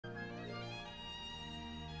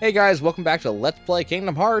Hey guys, welcome back to Let's Play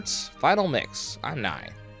Kingdom Hearts Final Mix. I'm Nye.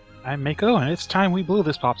 I'm Mako, and it's time we blew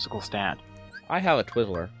this popsicle stand. I have a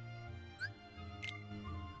Twizzler.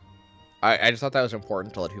 I just thought that was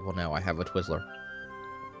important to let people know I have a Twizzler.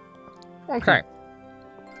 Okay.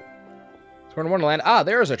 So we're in Wonderland. Ah,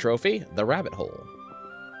 there's a trophy. The rabbit hole.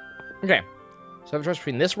 Okay. So I have a choice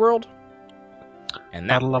between this world and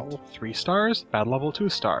that Battle world. level 3 stars, battle level 2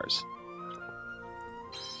 stars.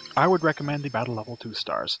 I would recommend the battle level 2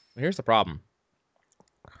 stars. Here's the problem.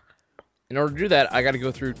 In order to do that, I gotta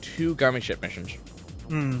go through 2 gummy ship missions.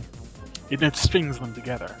 It strings them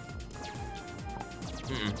together.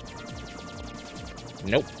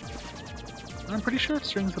 Nope. I'm pretty sure it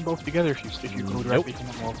strings them both together if you go directly from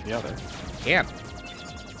one world to the other. Can't.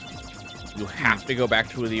 You have to go back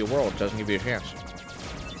to the world. It doesn't give you a chance.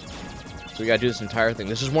 So we gotta do this entire thing.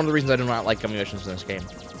 This is one of the reasons I do not like gummy missions in this game.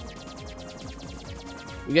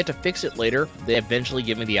 We get to fix it later. They eventually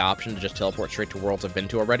give me the option to just teleport straight to worlds I've been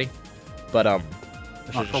to already. But,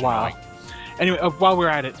 this Not is for a just while. annoying. Anyway, while we're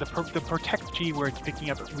at it, the Protect G where it's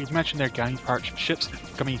picking up, we've mentioned their gummy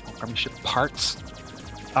ship parts.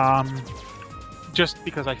 Just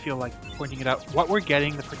because I feel like pointing it out, what we're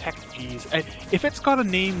getting, the Protect Gs, if it's got a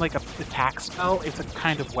name like a attack spell, it's a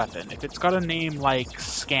kind of weapon. If it's got a name like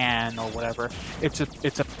Scan or whatever, it's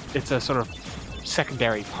a sort of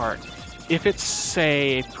secondary part. If it's,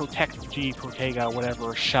 say, Protect G, Protega,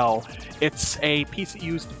 whatever, shell, it's a piece that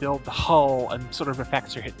you use to build the hull and sort of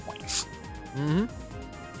affects your hit points.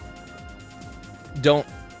 Don't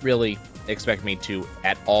really expect me to,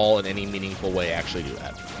 at all, in any meaningful way, actually do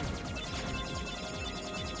that.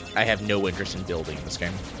 I have no interest in building this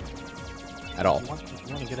game. At all. If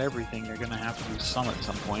you want to get everything, you're going to have to do some at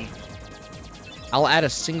some point. I'll add a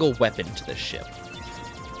single weapon to this ship.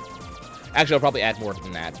 Actually, I'll probably add more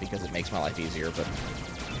than that, because it makes my life easier, but...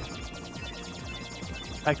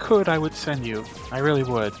 I would send you. I really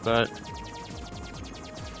would, but...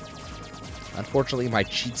 Unfortunately, my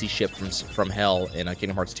cheatsy ship from hell in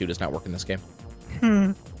Kingdom Hearts 2 does not work in this game.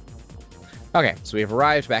 Okay, so we have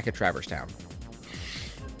arrived back at Traverse Town.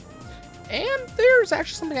 And there's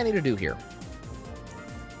actually something I need to do here.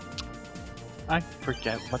 I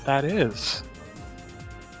forget what that is.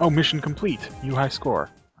 Oh, mission complete. New high score.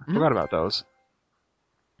 I forgot about those.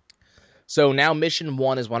 So now mission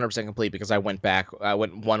 1 is 100% complete because I went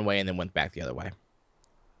one way and then went back the other way.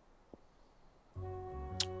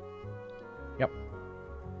 Yep.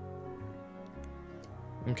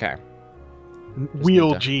 Okay.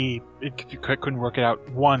 Wheel G, if you couldn't work it out.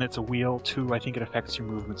 1, it's a wheel. 2, I think it affects your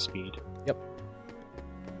movement speed. Yep.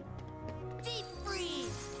 Deep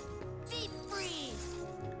freeze! Deep freeze!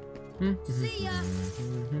 See ya!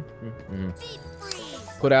 Deep freeze!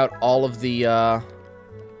 Put out all of the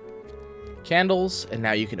candles, and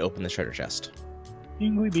now you can open the treasure chest,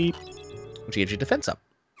 Bingly beep. which gives you defense up.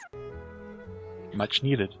 Much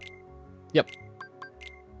needed. Yep.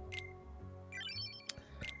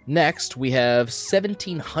 Next, we have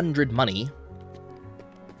 1,700 money.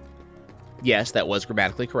 Yes, that was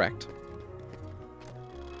grammatically correct.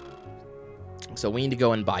 So we need to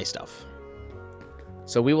go and buy stuff.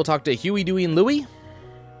 So we will talk to Huey, Dewey, and Louie.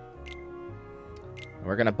 And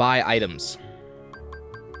we're going to buy items.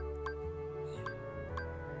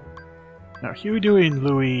 Now, Huey, Dewey, and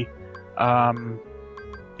Louie,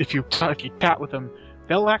 if you chat with them,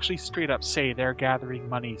 they'll actually straight up say they're gathering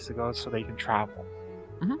money to go so they can travel.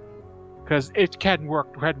 Because it hadn't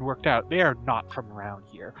worked out. They are not from around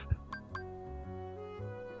here.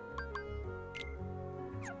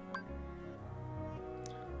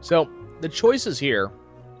 So the choices here,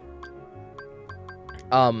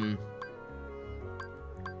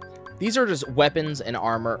 these are just weapons and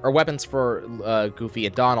armor, or weapons for Goofy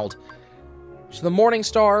and Donald. So the Morning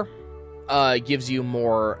Star gives you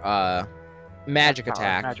more magic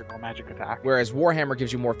attack, Magic attack. whereas Warhammer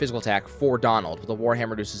gives you more physical attack for Donald, but the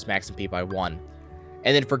Warhammer reduces max MP by 1.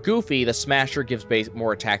 And then for Goofy, the Smasher gives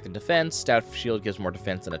more attack than defense, Stout Shield gives more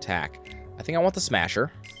defense than attack. I think I want the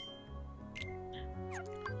Smasher.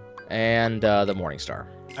 And the Morning Star.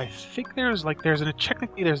 I think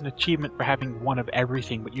technically there's an achievement for having one of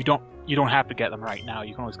everything, but you don't have to get them right now.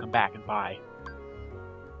 You can always come back and buy.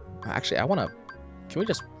 Actually, I want to... Can we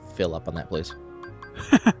just fill up on that, please?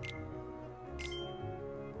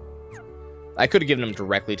 I could have given them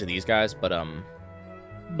directly to these guys, but,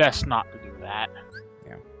 Best not to do that.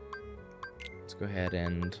 yeah. Let's go ahead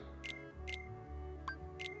and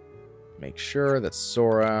make sure that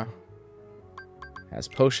Sora has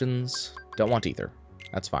potions. Don't want ether.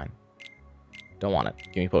 That's fine. Don't want it.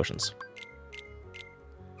 Give me potions.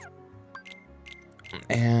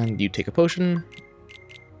 And you take a potion.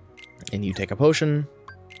 And you take a potion.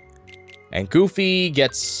 And Goofy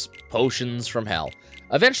gets potions from hell.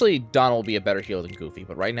 Eventually, Donald will be a better healer than Goofy,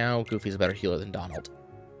 but right now, Goofy's a better healer than Donald.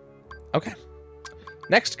 Okay.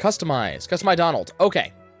 Next, customize. Customize Donald.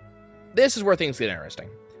 Okay. This is where things get interesting.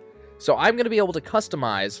 So I'm going to be able to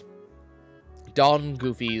customize Donald and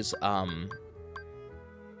Goofy's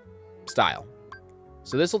style.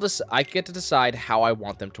 So this will just, I get to decide how I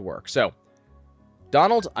want them to work. So,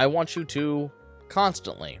 Donald, I want you to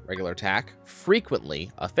constantly regular attack,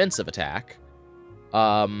 frequently offensive attack,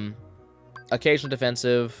 occasionally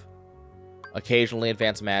defensive, occasionally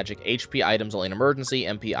advanced magic, HP items only in emergency,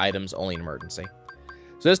 MP items only in emergency.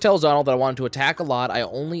 So this tells Donald that I want him to attack a lot. I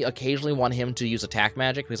only occasionally want him to use attack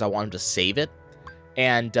magic because I want him to save it.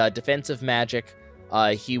 And defensive magic,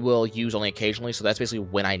 he will use only occasionally, so that's basically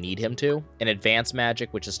when I need him to. And advanced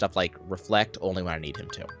magic, which is stuff like reflect, only when I need him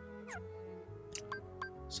to.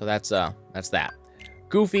 So that's that.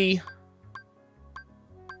 Goofy,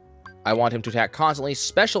 I want him to attack constantly,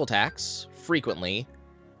 special attacks frequently,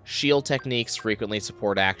 shield techniques frequently,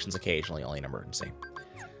 support actions occasionally, only in emergency.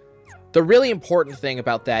 The really important thing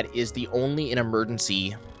about that is the only in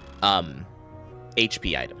emergency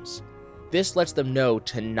HP items. This lets them know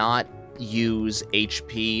to not use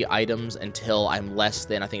HP items until I'm less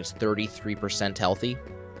than, I think it's 33% healthy.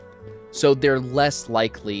 So they're less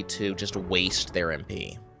likely to just waste their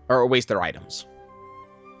MP, or waste their items.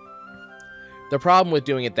 The problem with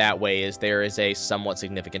doing it that way is there is a somewhat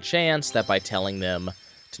significant chance that by telling them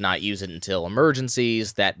to not use it until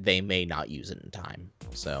emergencies, that they may not use it in time.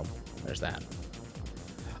 So, there's that.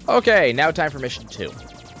 Okay, now time for mission 2.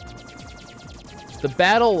 The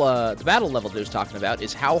battle level that I was talking about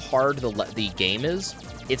is how hard the game is.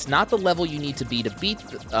 It's not the level you need to beat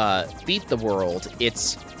the world.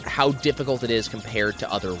 It's how difficult it is compared to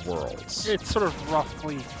other worlds. It's sort of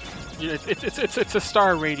roughly, it's a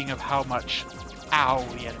star rating of how much ow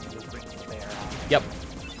the enemy will bring to bear. Yep.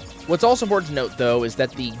 What's also important to note, though, is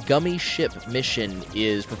that the Gummy Ship mission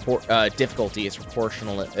is difficulty is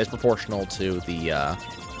proportional to the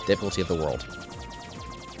difficulty of the world,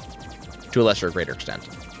 to a lesser or greater extent.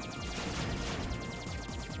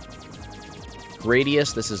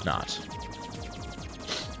 Radius, this is not.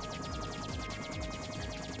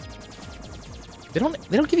 They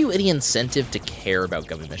don't give you any incentive to care about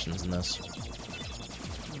Gummy missions in this.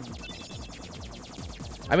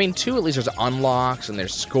 I mean, 2, at least there's unlocks and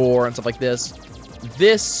there's score and stuff like this.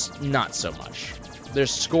 This, not so much. There's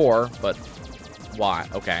score, but why?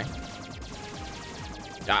 Okay.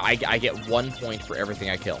 I get 1 point for everything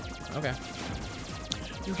I kill. Okay.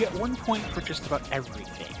 You get 1 point for just about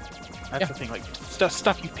everything. That's the thing, like,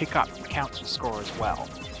 stuff you pick up counts as score as well.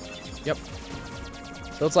 Yep.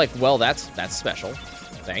 So it's like, well, that's special.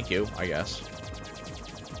 Thank you, I guess.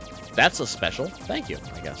 That's a special. Thank you,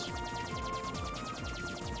 I guess.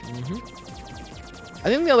 I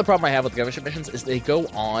think the other problem I have with the Gummy Ship missions is they go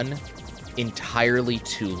on entirely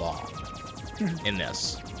too long in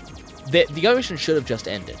this. The Gummy mission should have just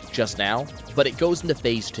ended just now, but it goes into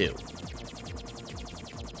phase 2.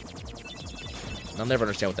 I'll never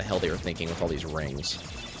understand what the hell they were thinking with all these rings.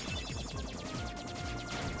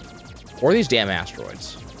 Or these damn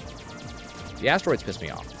asteroids. The asteroids piss me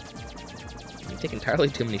off. They take entirely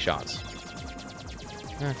too many shots.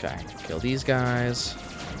 Okay, kill these guys.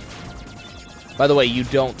 By the way, you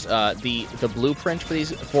don't the blueprint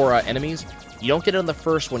for enemies, you don't get it on the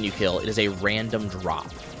first one you kill. It is a random drop.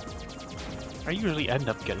 I usually end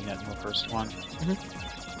up getting it in the first one.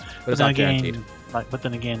 But it's not guaranteed. But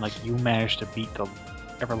then again, like, you managed to beat the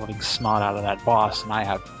ever-loving snot out of that boss, and I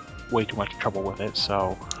have way too much trouble with it.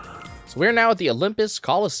 So we're now at the Olympus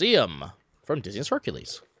Coliseum from Disney's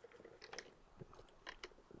Hercules.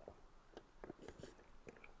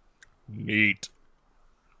 Neat.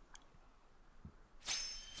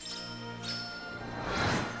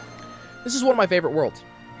 This is one of my favorite worlds.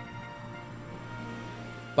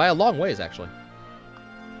 By a long ways, actually.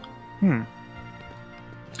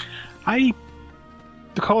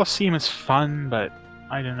 The Colosseum is fun, but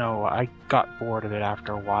I don't know, I got bored of it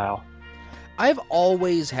after a while. I've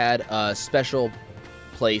always had a special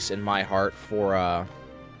place in my heart for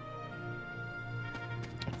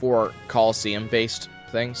Colosseum-based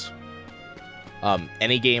things.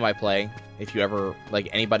 Any game I play, if you ever, like,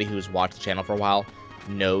 anybody who's watched the channel for a while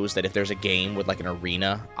knows that if there's a game with, like, an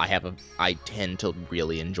arena, I tend to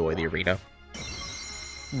really enjoy the arena.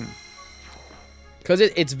 Because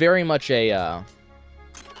it's very much a,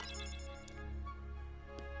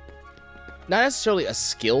 not necessarily a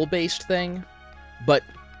skill-based thing, but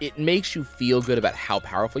it makes you feel good about how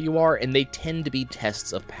powerful you are, and they tend to be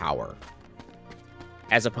tests of power,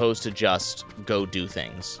 as opposed to just go do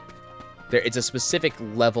things. It's a specific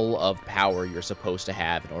level of power you're supposed to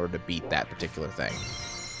have in order to beat that particular thing.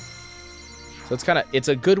 So it's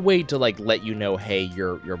a good way to like let you know, hey,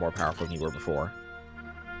 you're more powerful than you were before.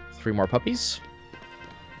 3 more puppies.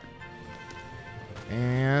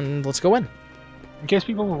 And let's go in. In case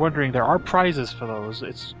people were wondering, there are prizes for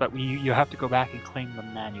those. But you have to go back and claim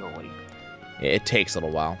them manually. It takes a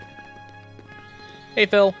little while. Hey,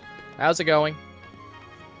 Phil. How's it going?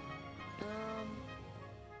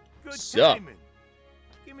 Good Sup? timing.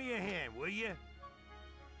 Give me a hand, will you?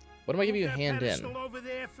 What am I giving you a Move that hand in? pedestal over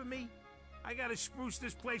there for me. I gotta spruce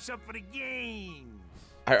this place up for the games.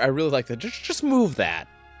 I really like that. Just move that.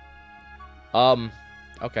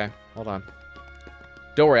 Okay. Hold on.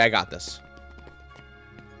 Don't worry, I got this.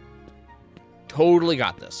 Totally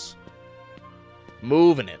got this.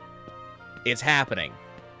 Moving it. It's happening.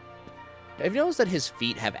 Have you noticed that his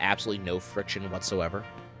feet have absolutely no friction whatsoever?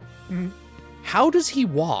 Mm-hmm. How does he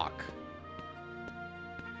walk?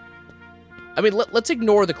 I mean, let's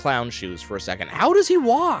ignore the clown shoes for a second. How does he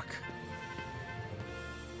walk?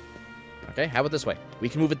 Okay, how about this way? We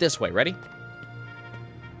can move it this way. Ready?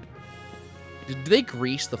 Do they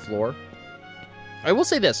grease the floor? I will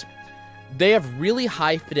say this. They have really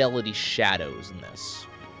high fidelity shadows in this.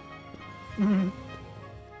 Mm-hmm.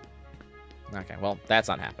 Okay, well, that's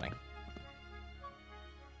not happening.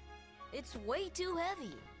 It's way too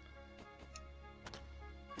heavy.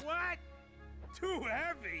 What? Too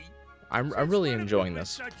heavy? I'm really Since when enjoying have we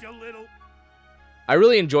this. been Such a little I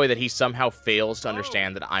really enjoy that he somehow fails to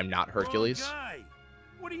understand that I'm not Hercules. wrong guy.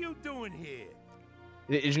 What are you doing here?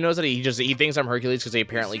 Did you notice that he thinks I'm Hercules because he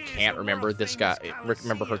apparently This here's can't the remember this guy, world-famous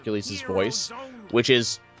remember Colosseum, Hercules' heroes voice, only. which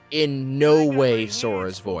is in I no got my way hands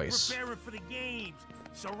Sora's full voice. preparing for the games,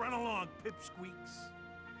 so run along, pipsqueaks.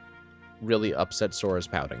 Really upset Sora's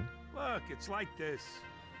pouting. Look, it's like this.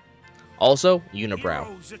 Also, unibrow.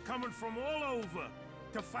 Heroes are coming from all over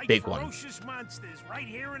to fight Big one. ferocious monsters right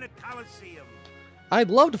here in the Colosseum. I'd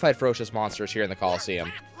love to fight ferocious monsters here in the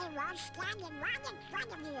Colosseum.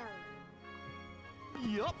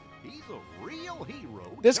 Yup, he's a real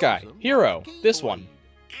hero. This guy, chosen hero, by this one.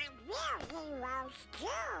 Keyblade.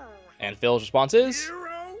 And Phil's response is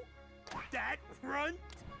Hero? That runt?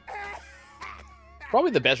 probably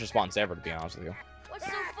the best response ever, to be honest with you. What's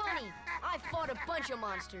so funny? I fought a bunch of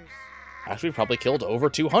monsters. Actually, we've probably killed over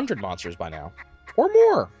 200 monsters by now. Or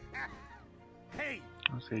more. Hey,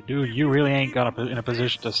 I say, dude, you really ain't got in a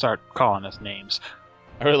position to start calling us names.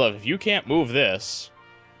 I really love, if you can't move this...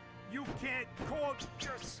 you can't call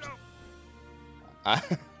yourself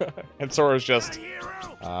and Sora's a just...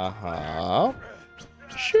 hero? Uh-huh.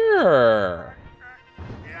 Sure.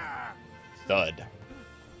 Yeah. Thud.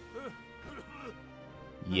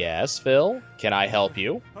 Yes, Phil? Can I help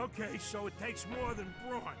you? Okay, so it takes more than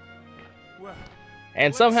brawn. Well,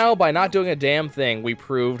 And somehow, by not doing a damn thing, we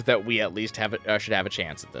proved that we at least should have a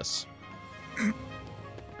chance at this.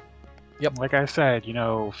 Yep. Like I said, you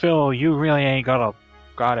know, Phil, you really ain't got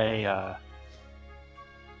a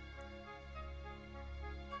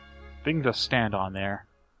thing to stand on there.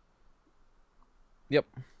 Yep.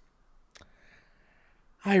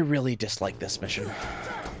 I really dislike this mission.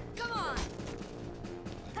 Come on.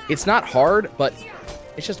 It's not hard, but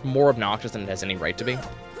it's just more obnoxious than it has any right to be.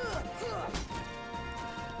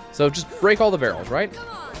 So just break all the barrels, right? Come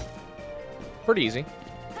on. Pretty easy.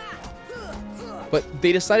 But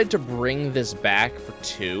they decided to bring this back for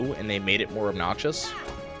 2, and they made it more obnoxious.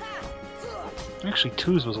 Actually,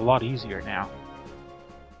 2's was a lot easier now.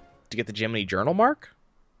 To get the Jiminy Journal mark?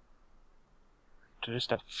 To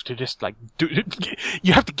just like do,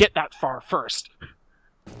 you have to get that far first.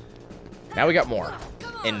 Now we got more.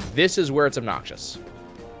 And this is where it's obnoxious.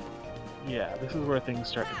 Yeah, this is where things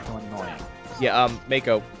start to become annoying. Yeah,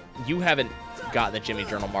 Mako, you haven't gotten the Jimmy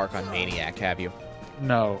Journal mark on Maniac, have you?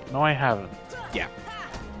 No, I haven't. Yeah.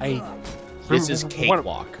 I. This is what-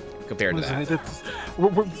 cakewalk compared to what is that.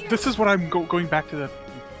 it? This is what I'm going back to the.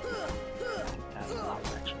 That's the wrong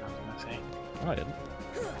direction, I was gonna say. No, I didn't.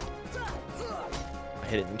 I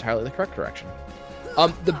hit it entirely the correct direction.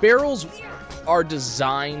 The barrels are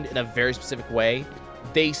designed in a very specific way.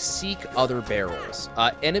 They seek other barrels.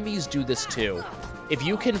 Enemies do this too. If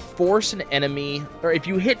you can force an enemy, or if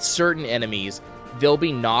you hit certain enemies, they'll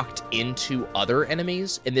be knocked into other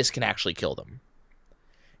enemies, and this can actually kill them.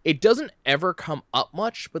 It doesn't ever come up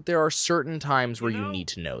much, but there are certain times where you need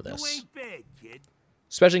to know You this. ain't bad, kid.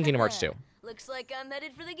 Especially in Kingdom Hearts 2. Looks like I'm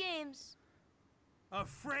headed for the games.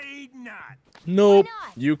 Afraid not. Nope,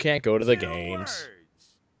 not? you can't go to the Two games.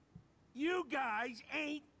 words. You guys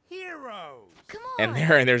ain't heroes. Come on.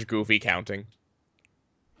 And there's Goofy counting.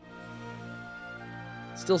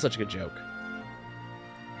 Still such a good joke.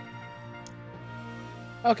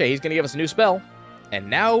 Okay, he's gonna give us a new spell. And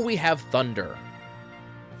now we have Thunder.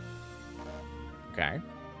 Okay.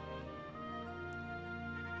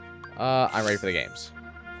 I'm ready for the games.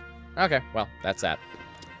 Okay, well, that's that.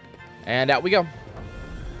 And out we go.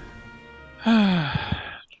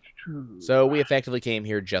 So we effectively came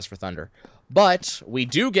here just for Thunder. But we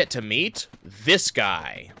do get to meet this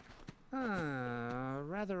guy.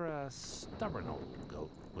 Rather a stubborn old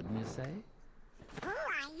goat, wouldn't you say?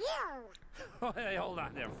 Oh, hey, hold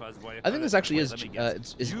on there, Fuzzboy. I think this actually is,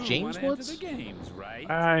 is You James wanna Woods? enter the games, right?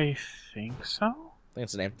 I think so. I think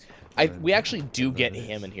that's the name. We actually do get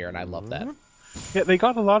him in here, and I love that. Yeah, they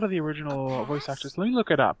got a lot of the original voice actors. Let me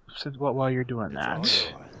look it up since while you're doing It's all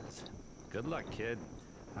that. yours. Good luck, kid.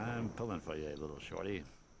 I'm pulling for you, little shorty.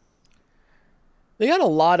 They got a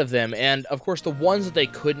lot of them, and of course the ones that they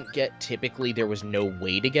couldn't get, typically there was no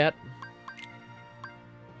way to get.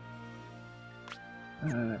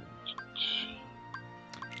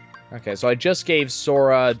 Okay, so I just gave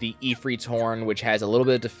Sora the Ifrit's Horn, which has a little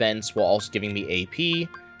bit of defense while also giving me AP,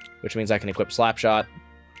 which means I can equip Slapshot.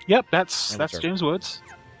 Yep, that's sure. James Woods.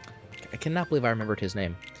 I cannot believe I remembered his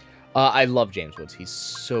name. I love James Woods. He's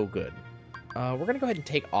so good. We're going to go ahead and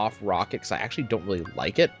take off Rocket, because I actually don't really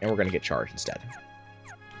like it, and we're going to get charged instead.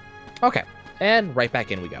 Okay, and right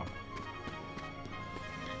back in we go.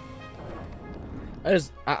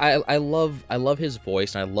 I love his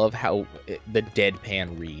voice, and I love how the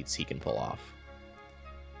deadpan reads he can pull off.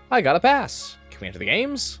 I got a pass. Can we enter the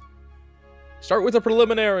games? Start with the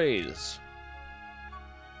preliminaries.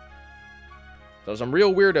 So some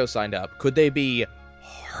real weirdos signed up. Could they be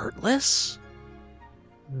heartless?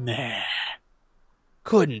 Nah.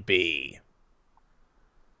 Couldn't be.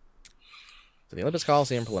 So the Olympus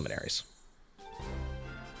Coliseum preliminaries.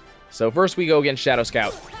 So first we go against Shadow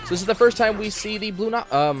Scout. So this is the first time we see the blue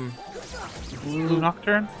Blue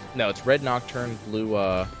Nocturne? No, it's Red Nocturne, blue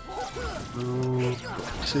Blue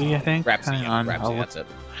Rhapsody, I think. Rhapsody. Hang Yeah, on, Rhapsody, that's it.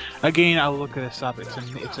 Again, I'll look this up.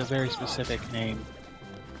 It's a very specific name.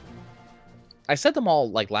 I said them all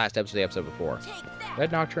like last episode, the episode before.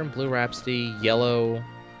 Red Nocturne, Blue Rhapsody, Yellow,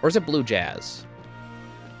 or is it Blue Jazz?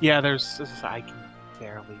 Yeah, I can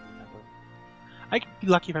barely remember. I could be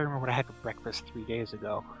lucky if I remember what I had for breakfast 3 days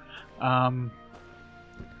ago.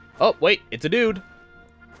 Oh, wait, it's a dude.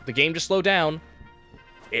 The game just slowed down.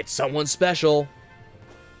 It's someone special.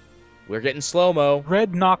 We're getting slow-mo.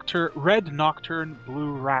 Red Nocturne,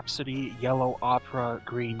 Blue Rhapsody, Yellow Opera,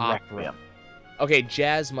 Green Opera. Requiem. Okay,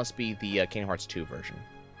 Jazz must be the Kingdom Hearts 2 version.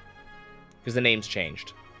 Because the name's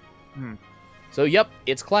changed. So, yep,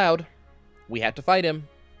 it's Cloud. We have to fight him.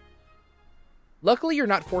 Luckily, you're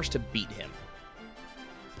not forced to beat him.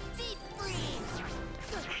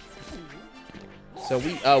 So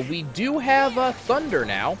we do have Thunder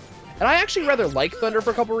now. And I actually rather like Thunder for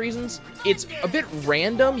a couple reasons. It's a bit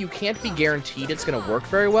random. You can't be guaranteed it's going to work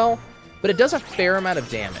very well. But it does a fair amount of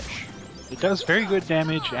damage. It does very good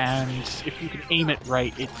damage, and if you can aim it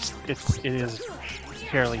right, it is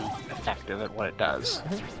fairly effective at what it does.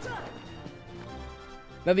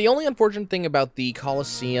 Now, the only unfortunate thing about the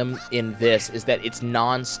Coliseum in this is that it's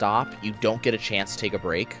non-stop. You don't get a chance to take a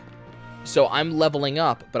break. So I'm leveling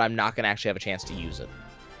up, but I'm not going to actually have a chance to use it.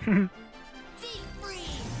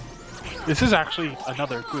 This is actually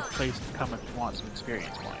another good place to come if you want some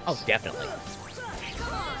experience points. Oh, definitely.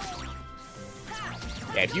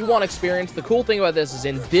 Yeah, if you want experience, the cool thing about this is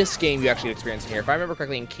in this game you actually get experience in here. If I remember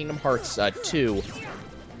correctly, in Kingdom Hearts 2,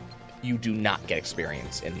 you do not get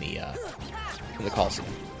experience in the Coliseum.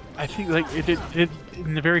 I think like it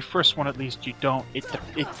in the very first one at least you don't.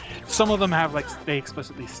 Some of them have like they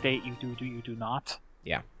explicitly state you do not.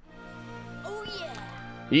 Yeah. Oh yeah.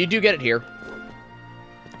 You do get it here.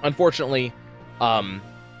 Unfortunately,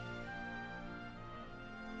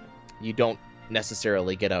 you don't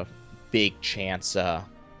necessarily get a big chance to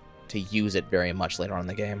use it very much later on in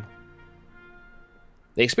the game.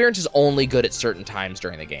 The experience is only good at certain times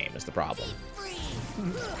during the game, is the problem.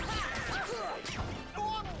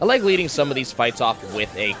 I like leading some of these fights off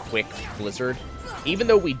with a quick Blizzard. Even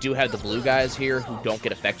though we do have the blue guys here who don't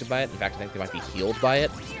get affected by it, in fact I think they might be healed by it,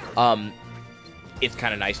 it's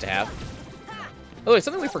kind of nice to have. Oh, wait,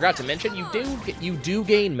 something we forgot to mention, you do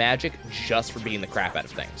gain magic just for beating the crap out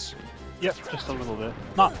of things. Yep, just a little bit.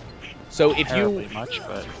 Not So if terribly you, much,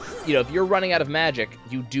 but if you're running out of magic,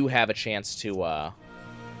 you do have a chance to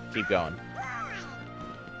keep going.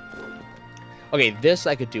 Okay, this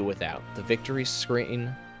I could do without. The victory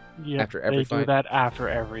screen yeah, after every they fight. do that after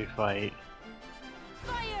every fight.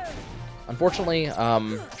 Fire! Unfortunately,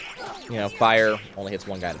 fire only hits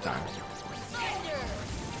one guy at a time.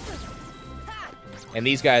 And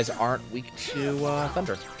these guys aren't weak to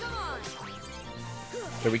thunder. Come on!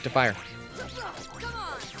 They're weak to fire. Come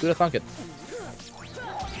on. Who'd have thunk it?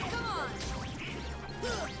 Come on.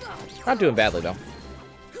 Not doing badly though.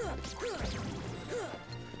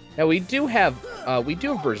 Now we do have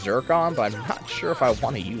Berserk on, but I'm not sure if I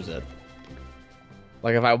want to use it.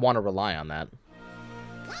 Like if I want to rely on that.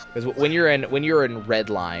 Because when you're in red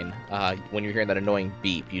line, when you're hearing that annoying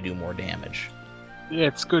beep, you do more damage. Yeah,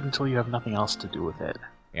 it's good until you have nothing else to do with it.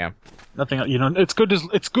 Yeah. Nothing. You know, it's good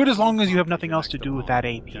as long as you have nothing else to do with that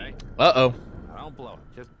AP. Okay? Uh-oh. Don't blow it.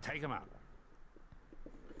 Just take him out.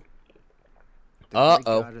 The great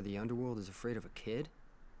god of the underworld is afraid of a kid?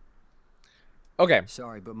 Okay.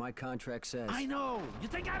 Sorry, but my contract says... I know. You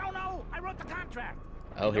think I don't know? I wrote the contract.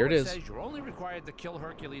 Oh, here it is. Says you're only required to kill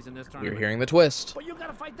Hercules in this You're tournament. hearing the twist. But you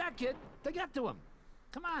gotta fight that kid to get to him.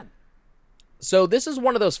 Come on. So this is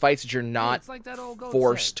one of those fights that you're Hey, not it's like that old goat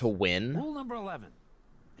forced said. to win. Rule number 11.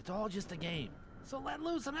 It's all just a game. So let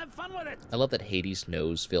loose and have fun with it. I love that Hades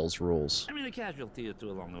knows Phil's rules. I mean, a casualty or two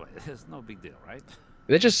along the way. It's no big deal, right?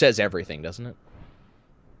 That just says everything, doesn't it?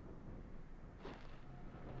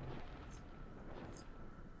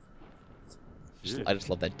 I just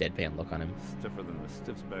love that deadpan look on him. Stiffer than the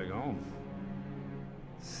stiffs back home.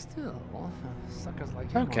 Still, suckers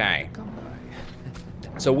like him Okay. won't come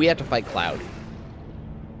by. So we have to fight Cloud.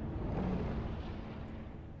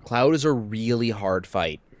 Cloud is a really hard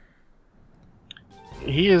fight.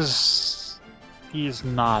 He's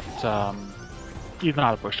not a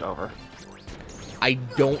pushover. I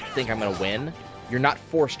don't think I'm going to win. You're not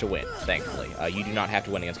forced to win, thankfully. You do not have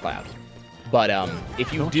to win against Cloud. But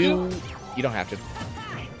if you do, you don't have to.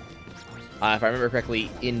 If I remember correctly,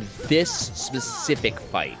 in this specific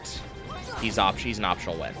fight, he's an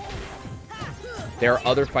optional win. There are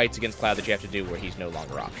other fights against Cloud that you have to do where he's no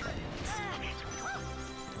longer optional.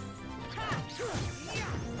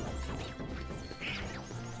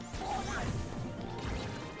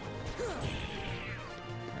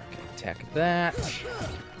 Okay, attack that.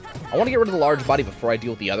 I want to get rid of the large body before I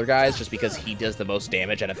deal with the other guys, just because he does the most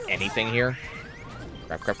damage out of anything here.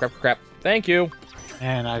 Crap, crap, crap, crap. Thank you.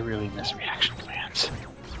 And I really miss reaction commands.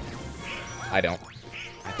 I don't.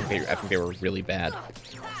 I think they were really bad.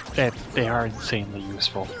 They are insanely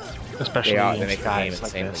useful, especially They in make the game guys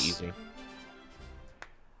like insanely this. easy.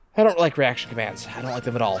 I don't like reaction commands. I don't like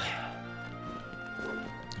them at all.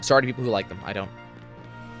 Sorry to people who like them. I don't.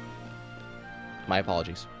 My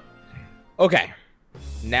apologies. Okay.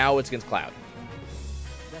 Now it's against Cloud.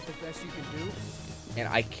 That's the best you can do? And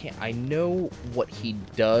I can't... I know what he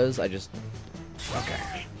does. I just...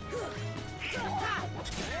 Okay.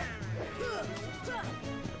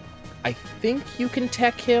 I think you can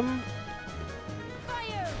tech him.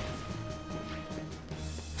 Fire.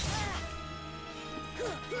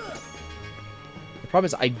 The problem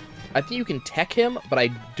is I think you can tech him, but I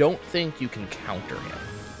don't think you can counter him.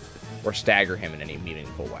 Or stagger him in any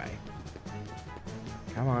meaningful way.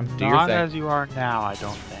 Come on, do your Not thing. as you are now, I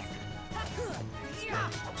don't think.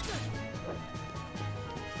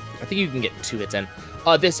 I think you can get 2 hits in.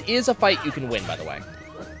 This is a fight you can win, by the way.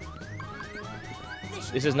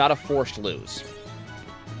 This is not a forced lose.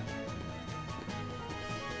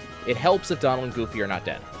 It helps if Donald and Goofy are not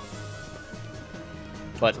dead.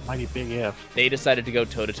 But It's a mighty big if. they decided to go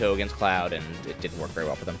toe-to-toe against Cloud, and it didn't work very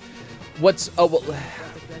well for them. Oh, well,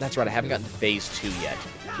 that's right, I haven't gotten to Phase 2 yet.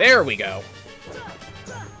 There we go!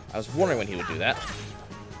 I was wondering when he would do that.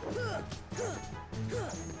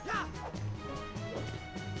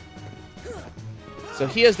 So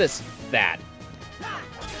he has that.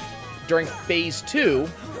 During Phase 2...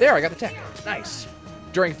 There, I got the tech. Nice.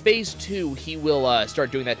 During Phase 2, he will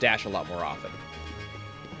start doing that dash a lot more often.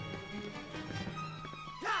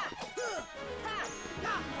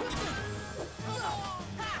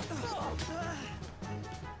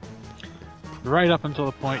 Right up until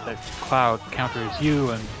the point that Cloud counters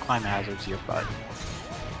you and Climb Hazards your butt.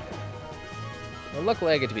 Well,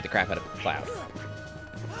 luckily I get to beat the crap out of Cloud.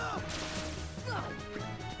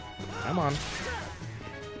 Come on.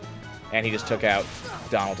 And he just took out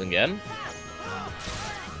Donald again.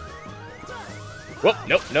 Whoop,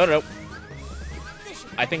 nope, no.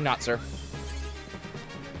 I think not, sir.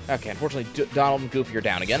 Okay, unfortunately, Donald and Goofy are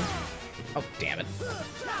down again. Oh, damn it.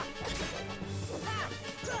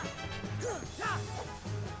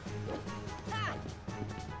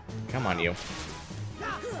 Come on, you.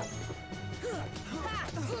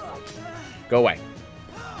 Go away.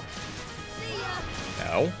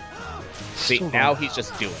 No. See, Still now going. he's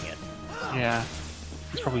just doing it. Yeah.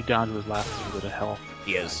 He's probably down to his last little bit of health.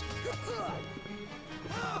 He is.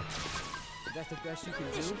 That's the best you can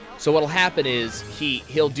do? So what'll happen is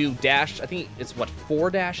he'll do dash. I think it's what 4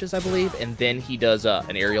 dashes, I believe, and then he does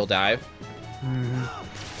an aerial dive.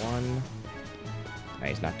 One. No,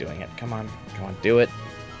 he's not doing it. Come on. Come on. Do it.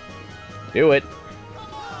 Do it.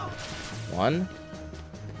 One.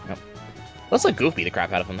 Nope. Let's let Goofy the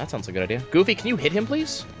crap out of him. That sounds like a good idea. Goofy, can you hit him,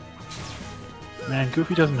 please? Man,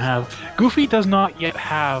 Goofy does not yet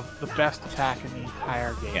have the best attack in the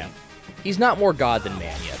entire game. Yeah. He's not more god than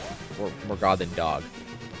man yet. Or more god than dog.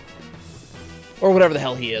 Or whatever the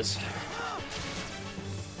hell he is.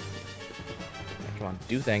 Come on,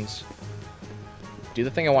 do things. Do the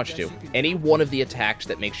thing I want you to. Any one of the attacks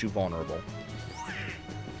that makes you vulnerable.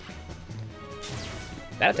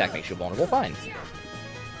 That attack makes you vulnerable, fine.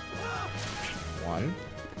 One.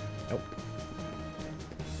 Nope.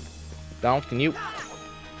 Donald, can you...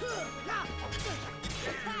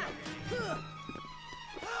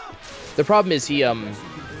 The problem is he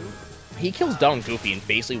kills Donald and Goofy in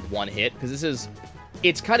basically one hit, because this is...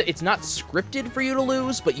 It's not scripted for you to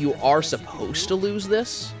lose, but you are supposed to lose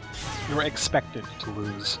this. You're expected to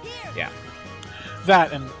lose. Yeah.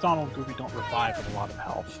 That and Donald and Goofy don't revive with a lot of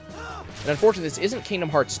health. And unfortunately, this isn't Kingdom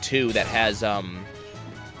Hearts 2 that has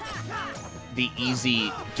the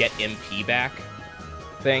easy get MP back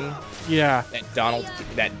thing. Yeah. That Donald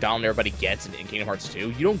and everybody gets in Kingdom Hearts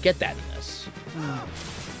 2. You don't get that in this.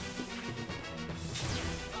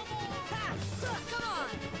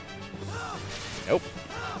 Nope.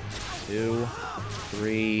 2,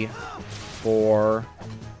 3, 4.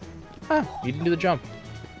 Ah, you didn't do the jump.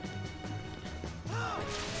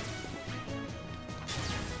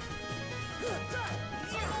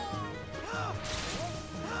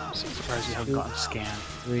 I'm so surprised you haven't gotten scanned.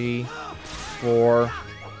 3, 4.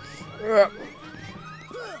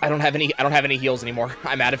 I don't have any heals anymore.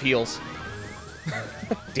 I'm out of heals.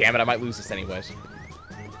 Damn it, I might lose this anyways.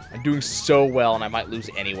 I'm doing so well and I might lose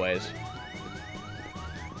anyways.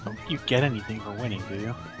 I don't think you get anything for winning, do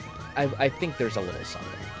you? I think there's a little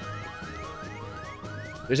something.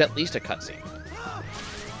 There's at least a cutscene.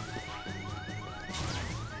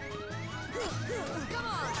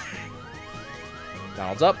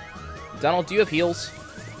 Donald's up. Donald, do you have heals?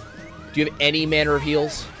 Do you have any manner of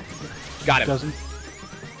heals? Got him. Doesn't.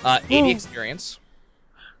 80 experience.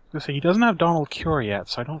 I was gonna say, he doesn't have Donald Cure yet,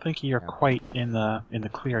 so I don't think you're quite in the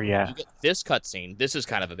clear yet. You get this cutscene. This is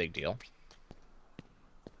kind of a big deal.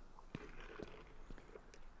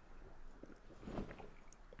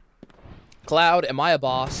 Cloud, am I a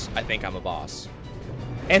boss? I think I'm a boss.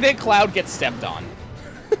 And then Cloud gets stepped on.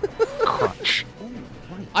 Crunch.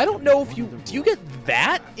 I don't know if you... Do you get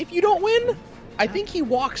that if you don't win? I think he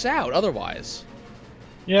walks out otherwise.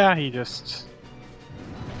 Yeah, he just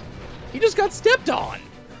got stepped on.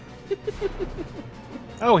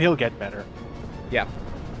 Oh, he'll get better. Yeah.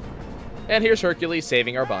 And here's Hercules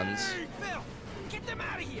saving our buns. Hey, Phil, get them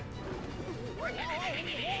out of here.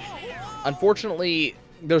 Unfortunately,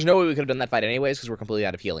 there's no way we could have done that fight anyways because we're completely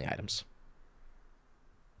out of healing items.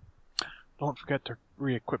 Don't forget to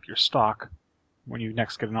re-equip your stock when you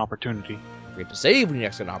next get an opportunity. We have to save when you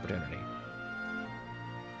next get an opportunity.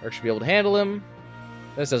 Herc should be able to handle him.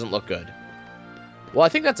 This doesn't look good. Well, I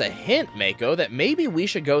think that's a hint, Mako, that maybe we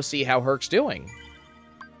should go see how Herc's doing.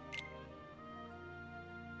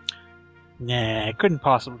 Nah, it couldn't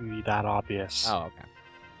possibly be that obvious. Oh, okay.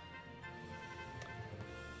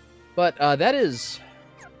 But that is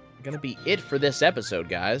going to be it for this episode,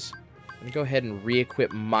 guys. I'm going to go ahead and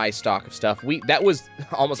re-equip my stock of stuff. That was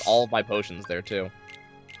almost all of my potions there, too.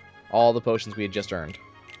 All the potions we had just earned.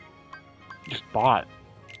 Just bought.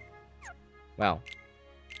 Well,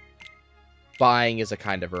 buying is a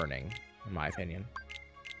kind of earning, in my opinion.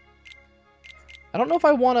 I don't know if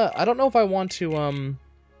I want to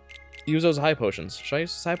use those high potions. Should I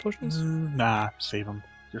use high potions? Nah, save them.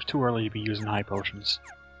 It's too early to be using high potions.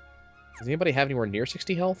 Does anybody have anywhere near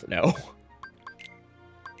 60 health? No.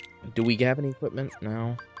 Do we have any equipment?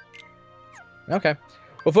 No. Okay.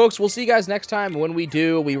 Well, folks, we'll see you guys next time. When we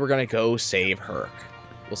do, we were going to go save Herc.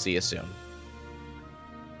 We'll see you soon.